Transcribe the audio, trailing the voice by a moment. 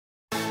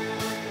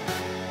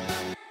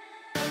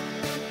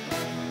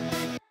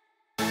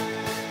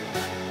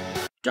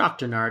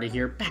Dr. Narda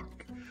here,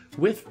 back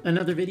with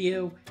another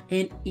video,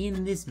 and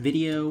in this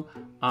video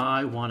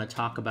I want to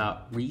talk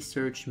about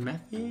research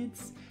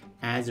methods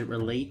as it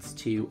relates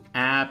to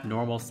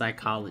abnormal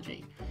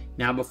psychology.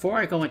 Now, before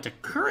I go into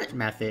current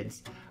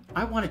methods,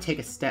 I want to take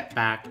a step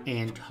back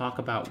and talk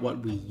about what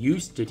we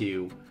used to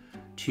do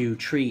to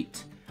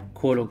treat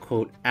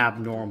quote-unquote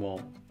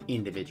abnormal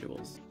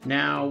individuals.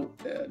 Now,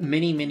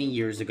 many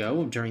years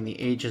ago, during the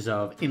ages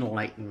of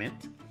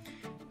enlightenment,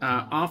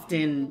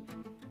 often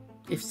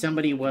if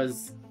somebody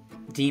was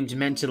deemed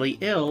mentally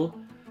ill,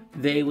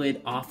 they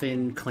would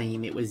often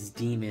claim it was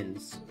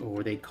demons,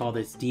 or they'd call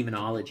this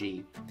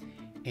demonology.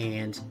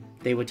 And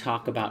they would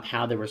talk about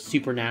how there were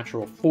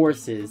supernatural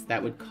forces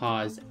that would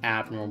cause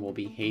abnormal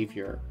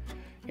behavior.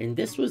 And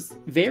this was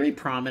very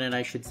prominent,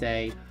 I should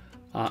say,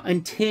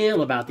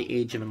 until about the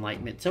Age of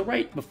Enlightenment. So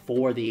right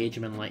before the Age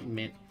of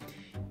Enlightenment,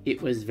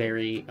 it was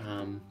very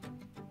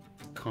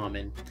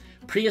common.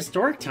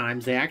 Prehistoric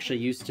times, they actually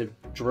used to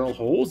drill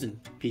holes in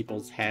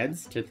people's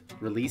heads to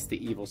release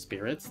the evil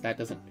spirits. That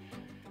doesn't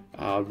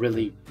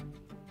really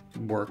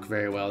work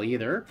very well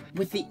either.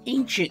 With the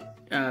ancient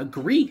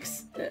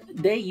Greeks,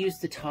 they used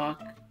to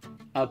talk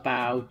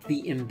about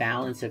the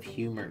imbalance of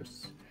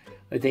humors.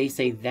 They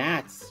say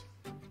that's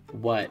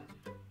what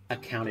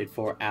accounted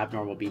for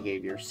abnormal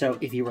behavior. So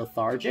if you were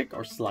lethargic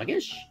or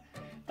sluggish,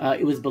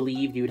 it was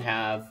believed you'd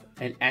have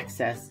an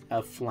excess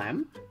of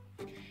phlegm.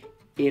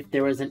 If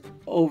there was an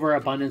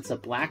overabundance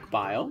of black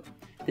bile,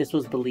 this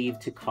was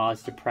believed to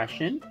cause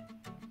depression.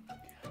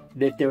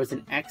 If there was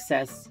an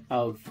excess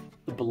of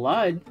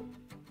blood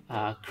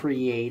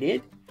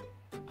created,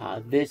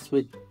 this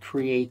would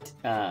create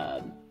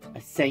a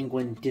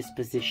sanguine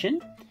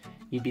disposition.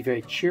 You'd be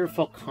very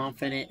cheerful,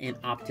 confident, and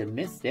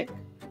optimistic.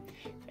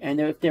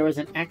 And if there was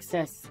an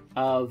excess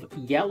of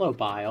yellow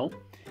bile,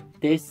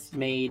 this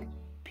made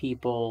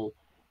people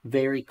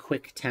very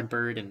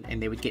quick-tempered,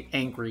 and they would get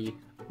angry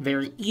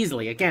very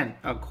easily, again,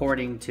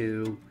 according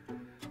to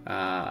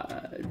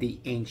the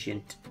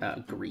ancient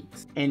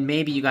Greeks. And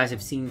maybe you guys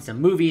have seen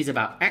some movies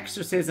about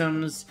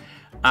exorcisms,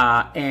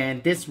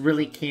 and this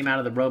really came out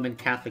of the Roman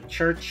Catholic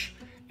Church,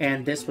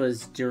 and this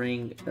was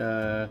during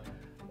the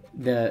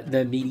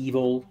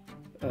medieval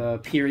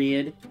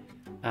period.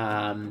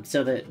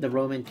 So the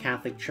Roman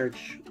Catholic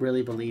Church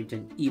really believed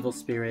in evil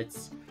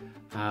spirits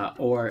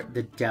or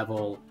the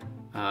devil,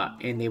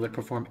 and they would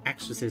perform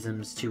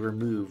exorcisms to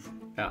remove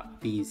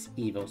these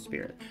evil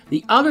spirits.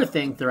 The other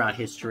thing throughout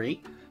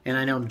history, and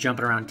I know I'm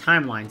jumping around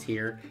timelines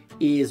here,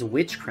 is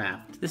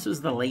witchcraft. This was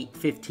the late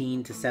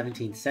 15th to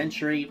 17th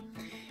century,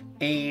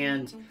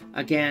 and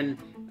again,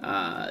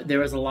 there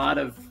was a lot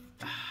of,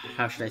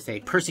 how should I say,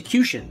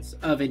 persecutions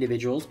of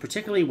individuals,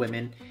 particularly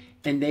women,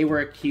 and they were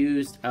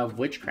accused of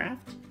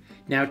witchcraft.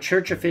 Now,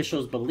 church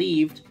officials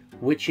believed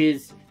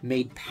witches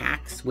made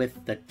pacts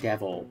with the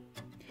devil,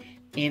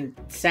 and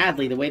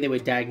sadly, the way they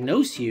would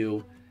diagnose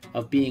you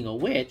of being a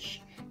witch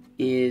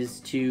is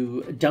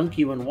to dunk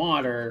you in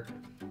water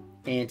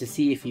and to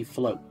see if you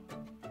float.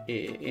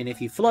 And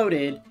if you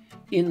floated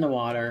in the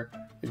water,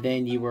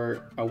 then you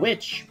were a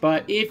witch.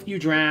 But if you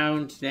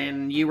drowned,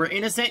 then you were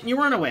innocent and you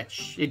weren't a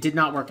witch. It did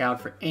not work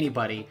out for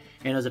anybody,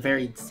 and it was a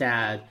very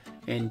sad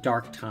and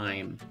dark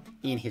time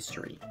in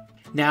history.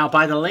 Now,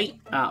 by the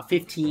late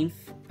 15th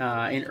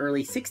and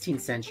early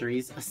 16th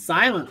centuries,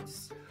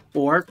 asylums,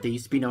 or they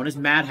used to be known as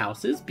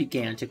madhouses,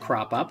 began to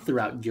crop up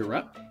throughout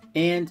Europe.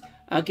 And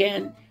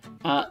again,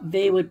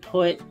 they would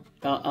put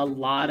a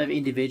lot of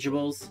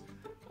individuals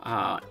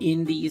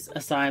in these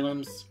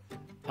asylums.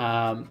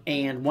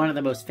 And one of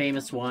the most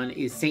famous one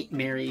is St.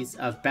 Mary's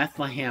of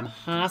Bethlehem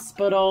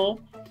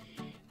Hospital.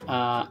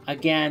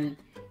 Again,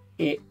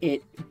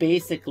 it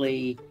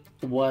basically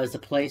was a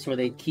place where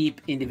they'd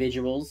keep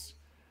individuals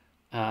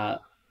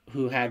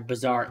who had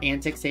bizarre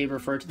antics, they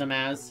refer to them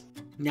as.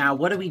 Now,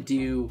 what do we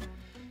do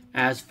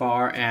as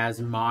far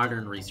as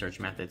modern research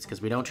methods? Because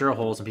we don't drill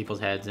holes in people's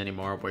heads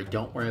anymore. We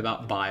don't worry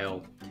about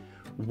bile.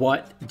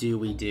 What do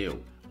we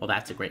do? Well,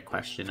 that's a great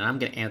question, and I'm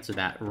going to answer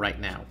that right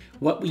now.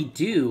 What we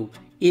do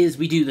is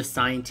we do the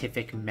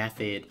scientific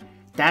method.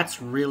 That's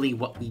really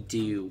what we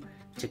do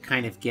to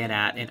kind of get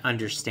at and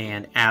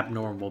understand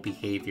abnormal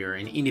behavior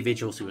in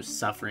individuals who are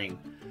suffering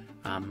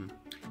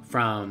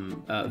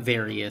from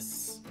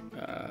various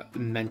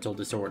mental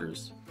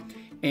disorders.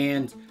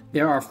 And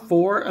there are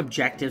 4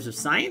 objectives of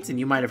science, and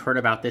you might have heard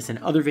about this in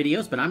other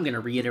videos, but I'm going to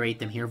reiterate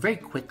them here very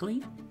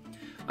quickly.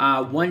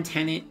 One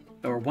tenet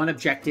or one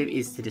objective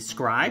is to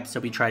describe. So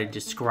we try to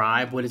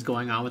describe what is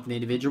going on with an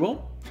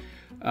individual.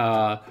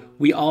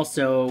 We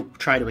also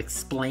try to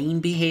explain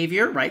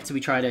behavior, right? So we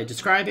try to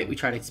describe it, we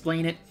try to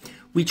explain it.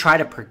 We try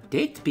to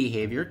predict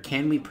behavior.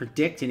 Can we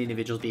predict an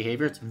individual's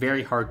behavior? It's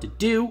very hard to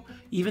do,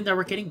 even though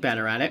we're getting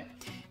better at it.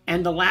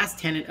 And the last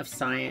tenet of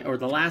science, or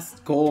the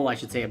last goal, I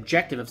should say,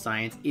 objective of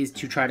science, is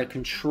to try to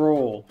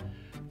control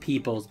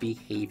people's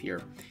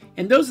behavior.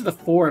 And those are the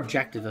 4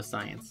 objectives of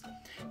science.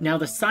 Now,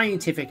 the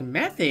scientific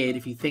method,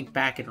 if you think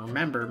back and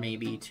remember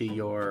maybe to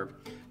your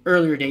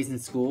earlier days in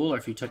school, or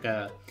if you took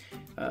a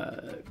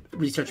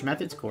research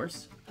methods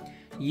course,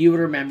 you would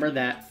remember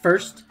that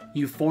first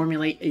you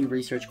formulate a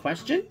research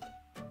question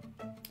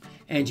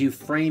and you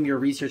frame your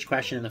research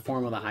question in the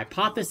form of a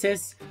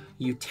hypothesis.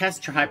 You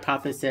test your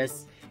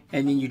hypothesis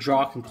and then you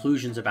draw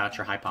conclusions about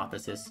your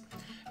hypothesis.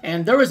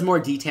 And there is more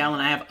detail,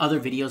 and I have other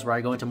videos where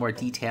I go into more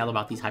detail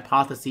about these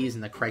hypotheses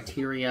and the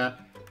criteria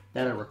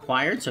that are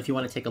required. So if you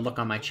want to take a look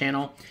on my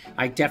channel,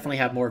 I definitely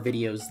have more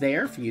videos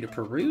there for you to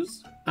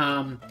peruse.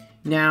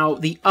 Now,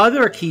 the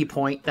other key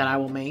point that I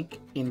will make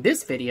in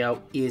this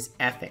video is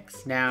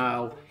ethics.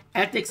 Now,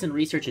 ethics in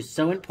research is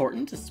so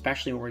important,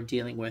 especially when we're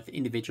dealing with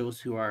individuals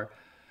who are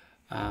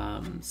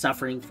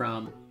suffering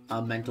from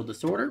a mental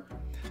disorder.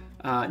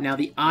 Now,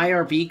 the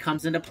IRB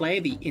comes into play,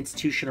 the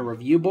Institutional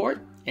Review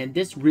Board, and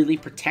this really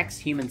protects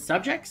human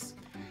subjects.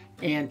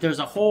 And there's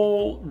a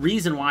whole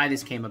reason why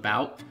this came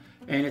about,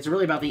 and it's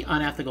really about the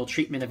unethical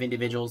treatment of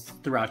individuals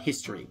throughout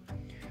history.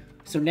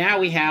 So now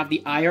we have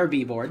the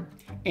IRB board,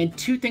 and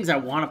two things I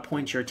want to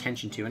point your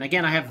attention to. And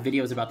again, I have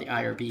videos about the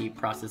IRB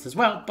process as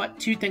well, but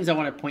two things I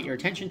want to point your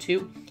attention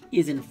to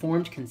is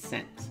informed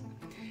consent.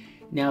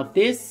 Now,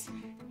 this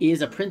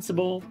is a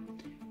principle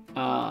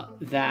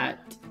that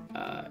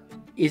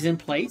is in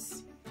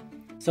place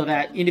so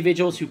that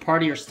individuals who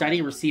part of your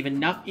study receive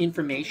enough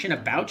information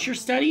about your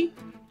study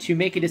to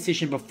make a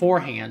decision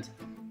beforehand,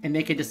 and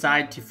they can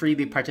decide to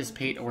freely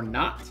participate or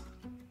not.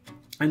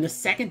 And the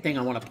second thing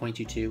I want to point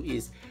you to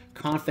is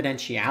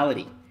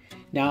confidentiality.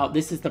 Now,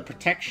 this is the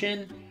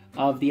protection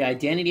of the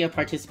identity of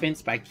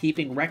participants by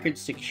keeping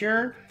records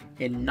secure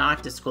and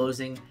not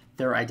disclosing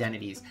their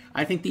identities.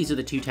 I think these are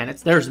the two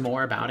tenets. There's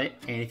more about it,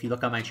 and if you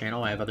look on my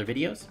channel, I have other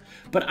videos,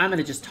 but I'm going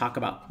to just talk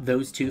about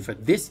those two for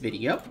this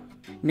video.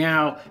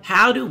 Now,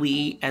 how do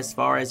we, as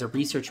far as a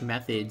research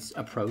methods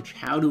approach,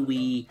 how do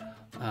we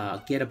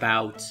get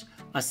about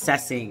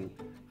assessing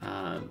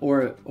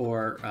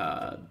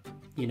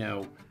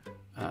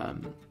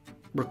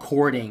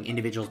recording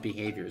individuals'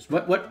 behaviors?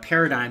 What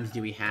paradigms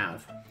do we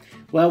have?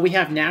 Well, we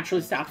have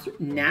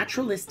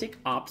naturalistic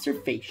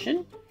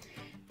observation.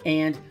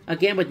 And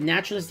again, with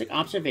naturalistic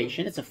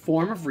observation, it's a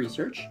form of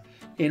research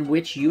in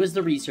which you as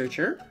the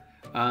researcher,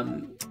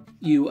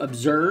 you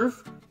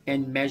observe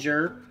and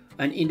measure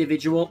an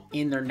individual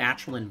in their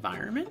natural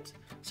environment.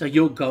 So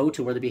you'll go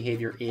to where the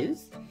behavior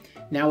is.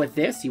 Now with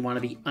this, you want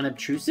to be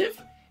unobtrusive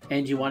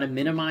and you want to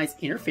minimize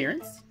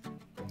interference.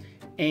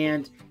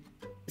 And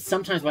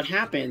sometimes what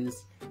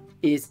happens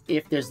is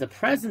if there's the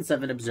presence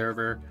of an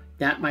observer,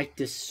 that might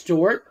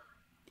distort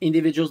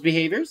individuals'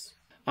 behaviors.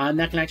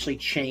 That can actually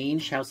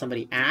change how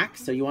somebody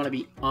acts, so you want to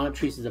be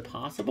unobtrusive as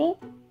possible.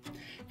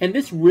 And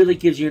this really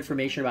gives you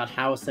information about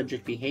how a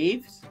subject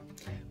behaves.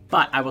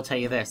 But I will tell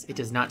you this, it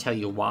does not tell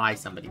you why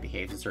somebody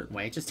behaves a certain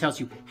way. It just tells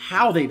you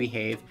how they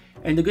behave.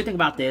 And the good thing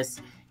about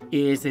this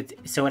is it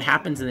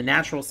happens in the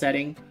natural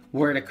setting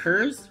where it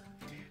occurs.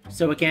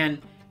 So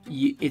again,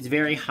 it's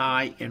very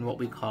high in what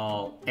we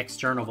call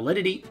external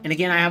validity. And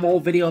again, I have a whole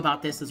video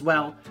about this as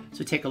well,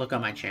 so take a look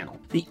on my channel.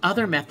 The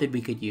other method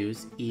we could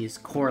use is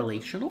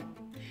correlational.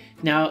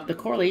 Now, the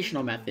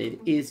correlational method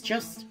is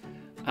just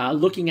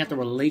looking at the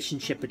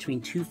relationship between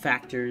two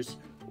factors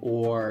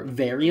or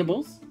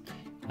variables.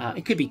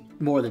 It could be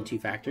more than two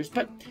factors,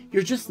 but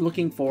you're just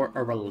looking for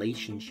a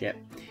relationship.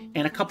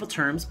 And a couple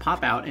terms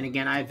pop out, and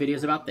again, I have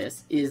videos about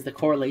this, is the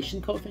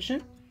correlation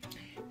coefficient.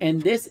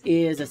 And this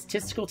is a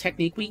statistical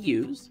technique we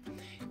use.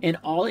 And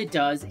all it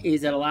does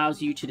is it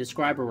allows you to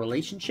describe a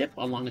relationship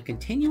along a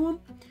continuum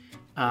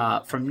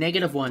from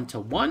 -1 to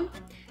 1.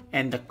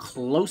 And the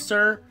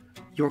closer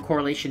your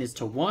correlation is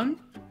to 1,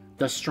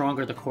 the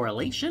stronger the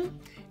correlation.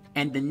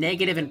 And the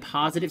negative and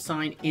positive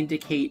sign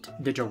indicate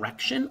the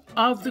direction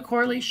of the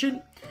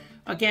correlation.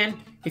 Again,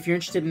 if you're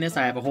interested in this,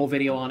 I have a whole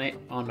video on it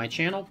on my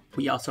channel.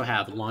 We also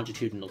have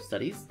longitudinal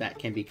studies that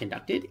can be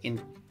conducted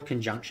in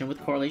conjunction with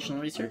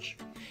correlational research.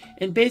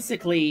 And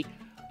basically,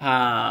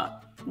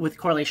 with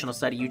correlational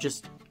study, you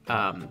just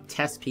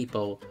test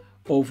people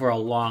over a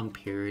long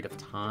period of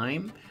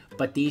time.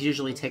 But these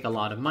usually take a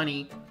lot of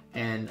money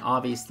and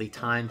obviously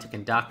time to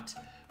conduct.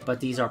 But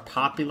these are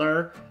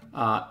popular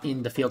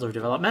in the field of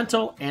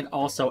developmental and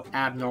also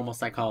abnormal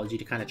psychology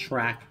to kind of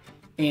track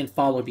and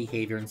follow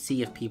behavior and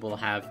see if people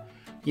have,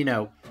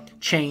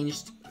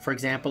 changed. For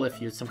example,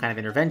 if you're some kind of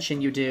intervention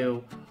you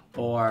do,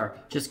 or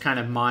just kind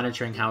of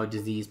monitoring how a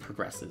disease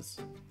progresses.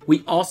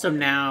 We also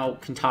now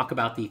can talk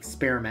about the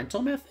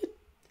experimental method.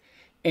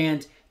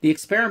 And the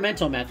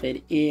experimental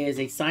method is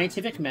a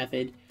scientific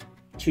method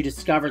to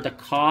discover the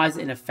cause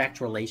and effect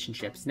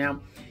relationships.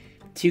 Now,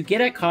 to get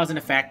at cause and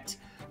effect,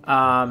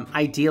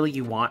 ideally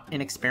you want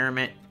an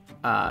experiment.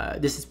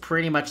 This is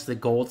pretty much the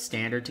gold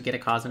standard to get a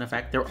cause and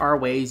effect. There are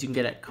ways you can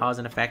get at cause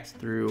and effect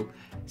through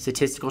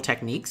statistical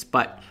techniques,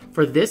 but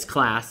for this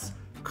class,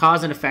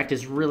 cause and effect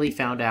is really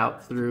found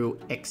out through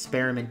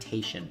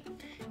experimentation.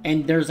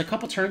 And there's a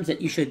couple terms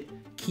that you should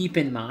keep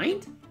in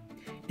mind.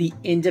 The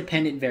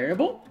independent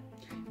variable.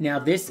 Now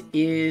this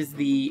is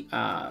the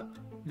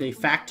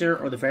factor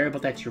or the variable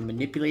that you're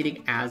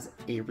manipulating as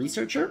a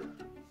researcher.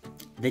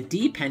 The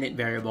dependent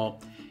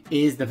variable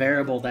is the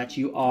variable that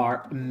you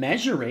are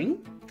measuring.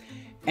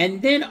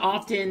 And then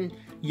often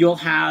you'll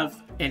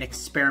have an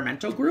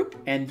experimental group,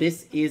 and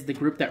this is the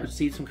group that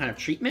receives some kind of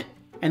treatment.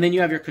 And then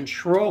you have your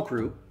control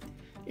group,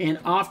 and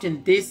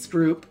often this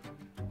group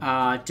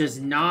does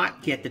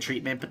not get the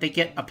treatment, but they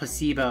get a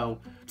placebo.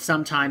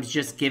 Sometimes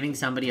just giving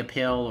somebody a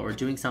pill or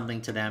doing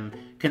something to them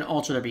can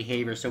alter their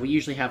behavior. So we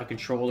usually have a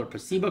control or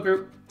placebo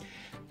group.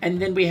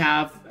 And then we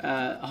have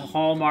a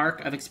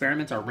hallmark of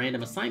experiments, our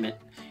random assignment.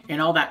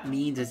 And all that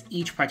means is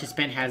each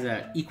participant has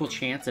an equal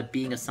chance of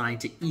being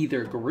assigned to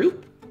either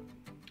group.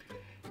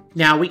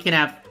 Now, we can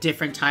have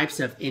different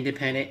types of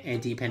independent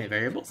and dependent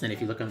variables. And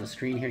if you look on the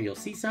screen here, you'll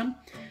see some.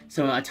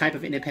 So a type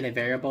of independent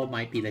variable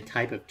might be the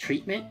type of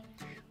treatment,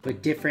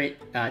 with different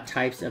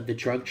types of the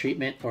drug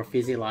treatment or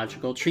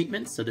physiological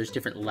treatments. So there's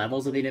different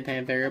levels of the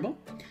independent variable.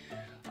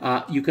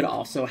 You could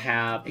also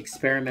have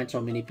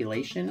experimental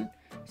manipulation.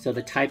 So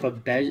the type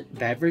of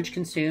beverage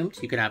consumed,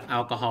 you could have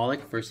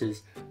alcoholic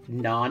versus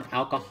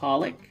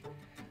non-alcoholic.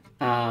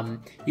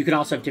 You can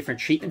also have different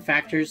treatment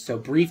factors. So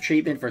brief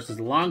treatment versus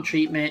long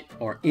treatment,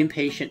 or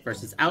inpatient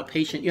versus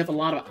outpatient. You have a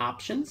lot of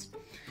options.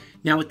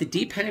 Now with the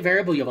dependent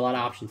variable, you have a lot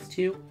of options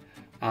too.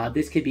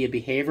 This could be a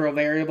behavioral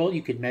variable.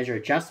 You could measure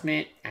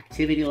adjustment,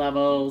 activity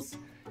levels,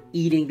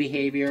 eating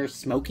behavior,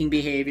 smoking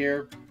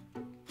behavior.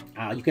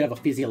 You could have a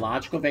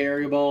physiological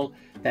variable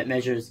that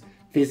measures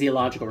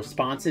physiological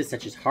responses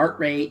such as heart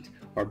rate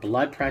or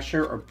blood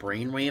pressure or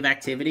brainwave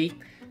activity.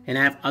 And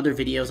I have other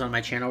videos on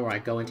my channel where I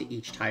go into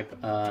each type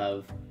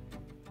of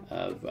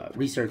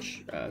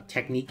research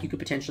technique you could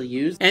potentially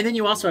use. And then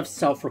you also have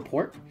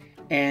self-report.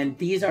 And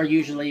these are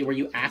usually where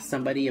you ask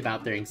somebody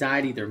about their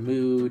anxiety, their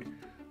mood,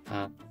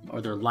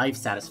 or their life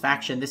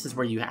satisfaction. This is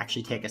where you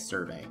actually take a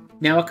survey.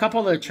 Now, a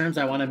couple of terms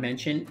I want to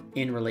mention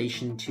in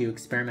relation to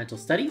experimental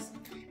studies.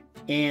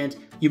 And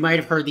you might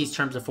have heard these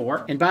terms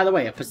before. And by the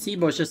way, a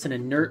placebo is just an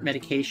inert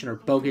medication or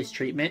bogus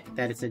treatment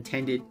that is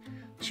intended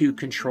to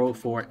control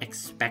for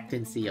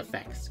expectancy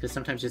effects. Because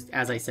sometimes, just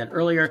as I said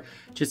earlier,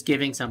 just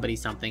giving somebody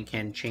something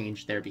can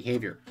change their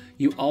behavior.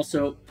 You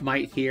also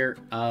might hear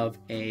of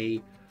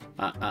a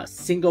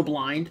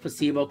single-blind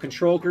placebo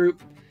control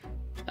group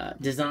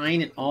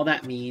design, and all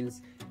that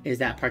means is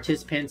that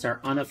participants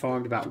are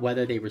uninformed about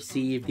whether they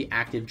receive the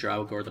active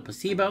drug or the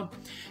placebo.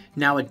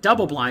 Now, a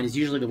double-blind is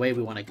usually the way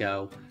we want to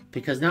go,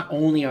 because not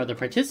only are the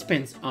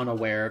participants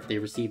unaware if they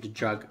received a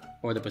drug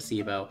or the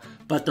placebo,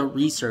 but the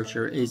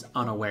researcher is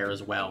unaware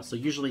as well. So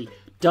usually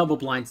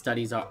double-blind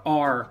studies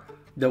are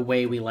the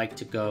way we like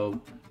to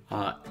go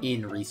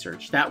in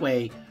research. That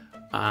way,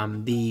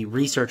 the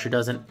researcher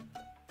doesn't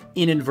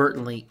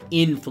inadvertently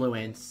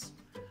influence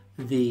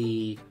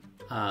the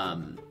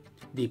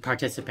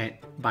participant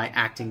by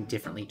acting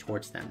differently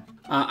towards them.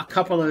 A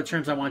couple other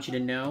terms I want you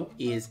to know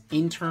is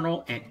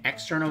internal and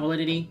external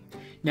validity.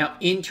 Now,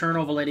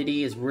 internal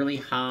validity is really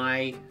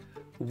high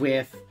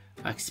with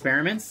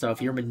experiments. So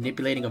if you're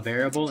manipulating a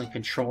variable and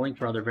controlling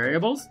for other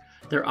variables,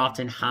 they're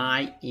often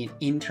high in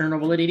internal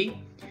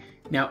validity.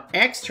 Now,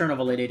 external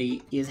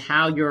validity is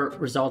how your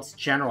results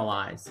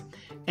generalize.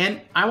 And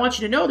I want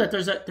you to know that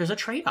there's a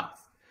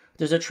trade-off.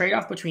 There's a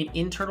trade-off between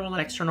internal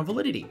and external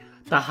validity.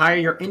 The higher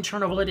your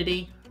internal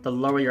validity, the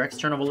lower your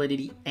external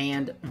validity,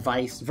 and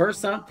vice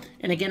versa.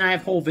 And again, I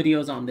have whole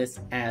videos on this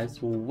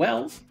as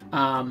well.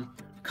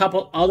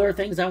 Couple other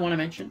things I want to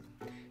mention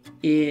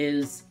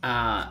is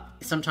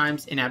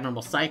sometimes in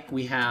abnormal psych,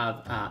 we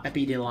have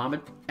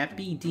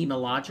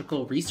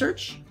epidemiological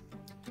research.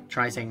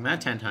 Try saying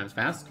that 10 times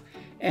fast.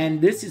 And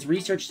this is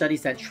research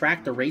studies that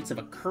track the rates of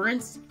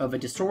occurrence of a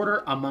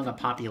disorder among a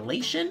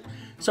population.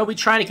 So we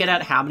try to get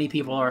at how many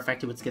people are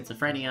affected with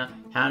schizophrenia,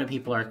 how many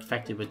people are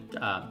affected with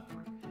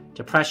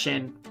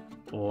depression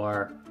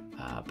or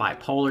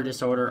bipolar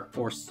disorder,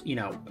 or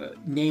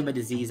name a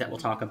disease that we'll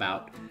talk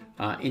about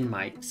in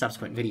my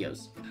subsequent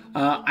videos.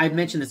 I've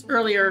mentioned this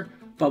earlier,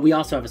 but we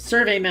also have a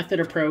survey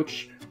method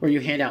approach where you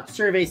hand out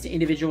surveys to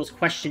individuals,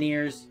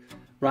 questionnaires,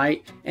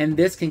 right? And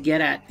this can get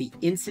at the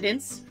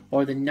incidence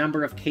or the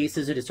number of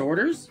cases of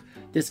disorders.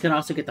 This can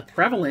also get the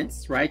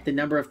prevalence, right? The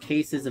number of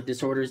cases of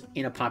disorders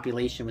in a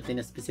population within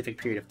a specific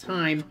period of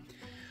time.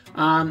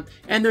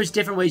 And there's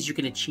different ways you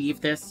can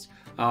achieve this.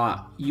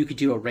 You could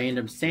do a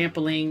random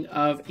sampling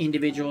of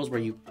individuals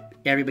where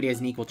everybody has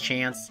an equal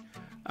chance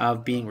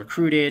of being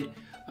recruited.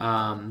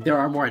 There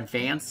are more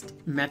advanced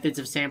methods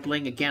of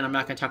sampling. Again, I'm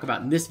not going to talk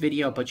about in this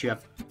video, but you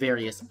have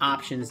various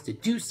options to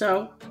do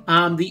so.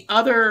 The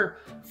other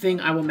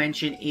thing I will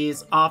mention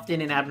is often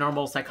in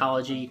abnormal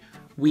psychology,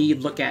 we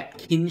look at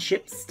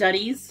kinship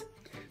studies.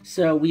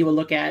 So we will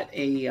look at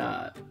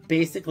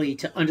basically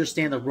to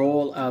understand the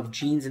role of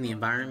genes in the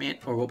environment,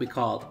 or what we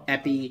call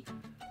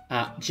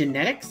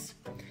epigenetics.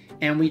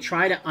 And we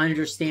try to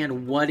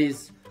understand what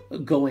is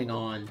going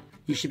on.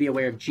 You should be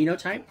aware of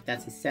genotype.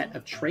 That's a set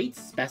of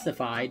traits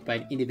specified by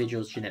an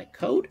individual's genetic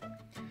code.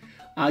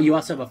 You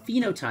also have a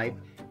phenotype,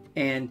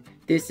 and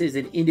this is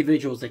an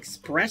individual's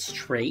expressed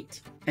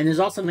trait. And there's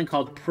also something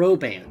called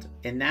proband,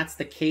 and that's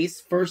the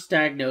case first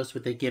diagnosed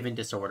with a given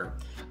disorder.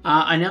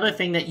 Another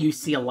thing that you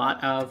see a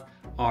lot of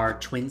are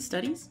twin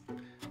studies.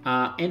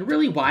 And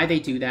really why they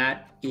do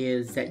that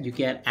is that you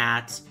get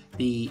at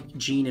the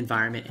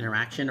gene-environment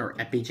interaction, or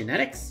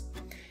epigenetics.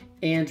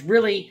 And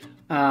really,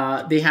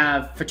 they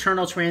have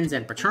fraternal twins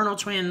and paternal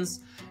twins,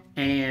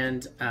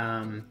 and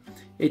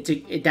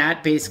that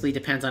basically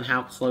depends on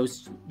how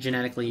close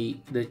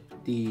genetically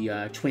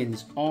the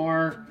twins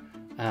are,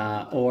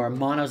 or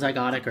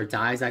monozygotic or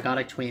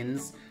dizygotic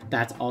twins.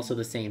 That's also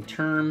the same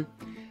term.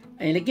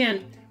 And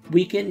again,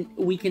 we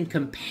can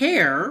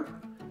compare,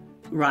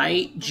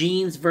 right,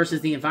 genes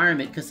versus the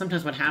environment, because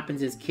sometimes what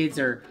happens is kids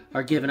are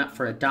given up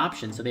for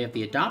adoption. So they have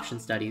the adoption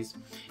studies,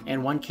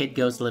 and one kid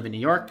goes to live in New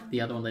York,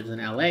 the other one lives in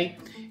LA,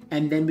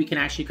 and then we can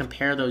actually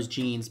compare those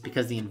genes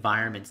because the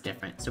environment's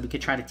different. So we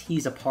could try to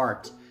tease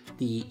apart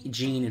the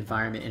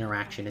gene-environment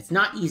interaction. It's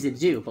not easy to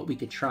do, but we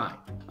could try.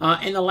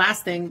 And the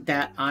last thing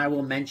that I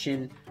will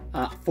mention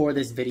for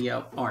this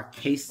video are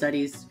case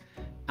studies.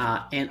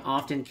 And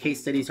often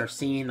case studies are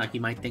seen, like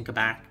you might think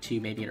back to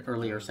maybe an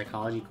earlier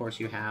psychology course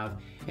you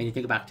have, and you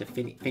think back to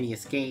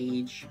Phineas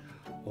Gage,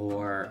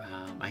 or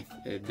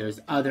there's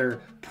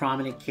other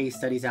prominent case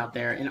studies out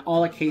there. And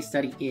all a case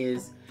study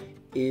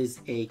is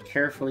a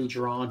carefully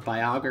drawn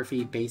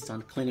biography based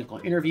on clinical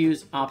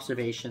interviews,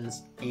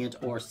 observations, and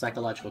or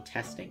psychological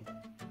testing.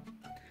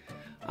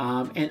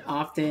 And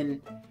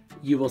often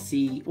you will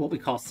see what we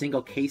call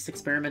single case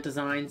experiment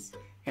designs,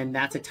 and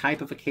that's a type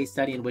of a case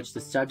study in which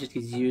the subject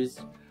is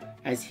used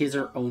as his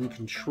or own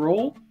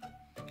control.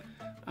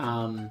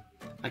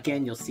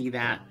 Again, you'll see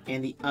that.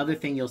 And the other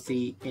thing you'll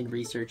see in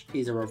research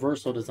is a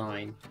reversal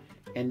design.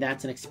 And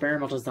that's an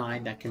experimental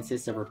design that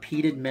consists of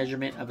repeated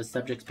measurement of a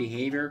subject's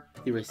behavior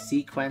through a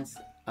sequence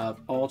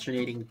of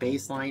alternating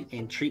baseline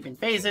and treatment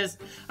phases.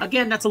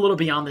 Again, that's a little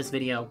beyond this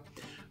video,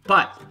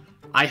 but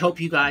I hope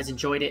you guys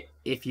enjoyed it.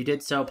 If you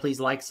did so, please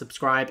like,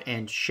 subscribe,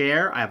 and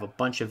share. I have a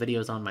bunch of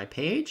videos on my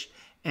page,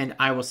 and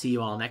I will see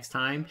you all next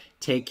time.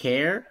 Take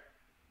care.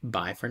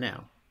 Bye for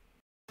now.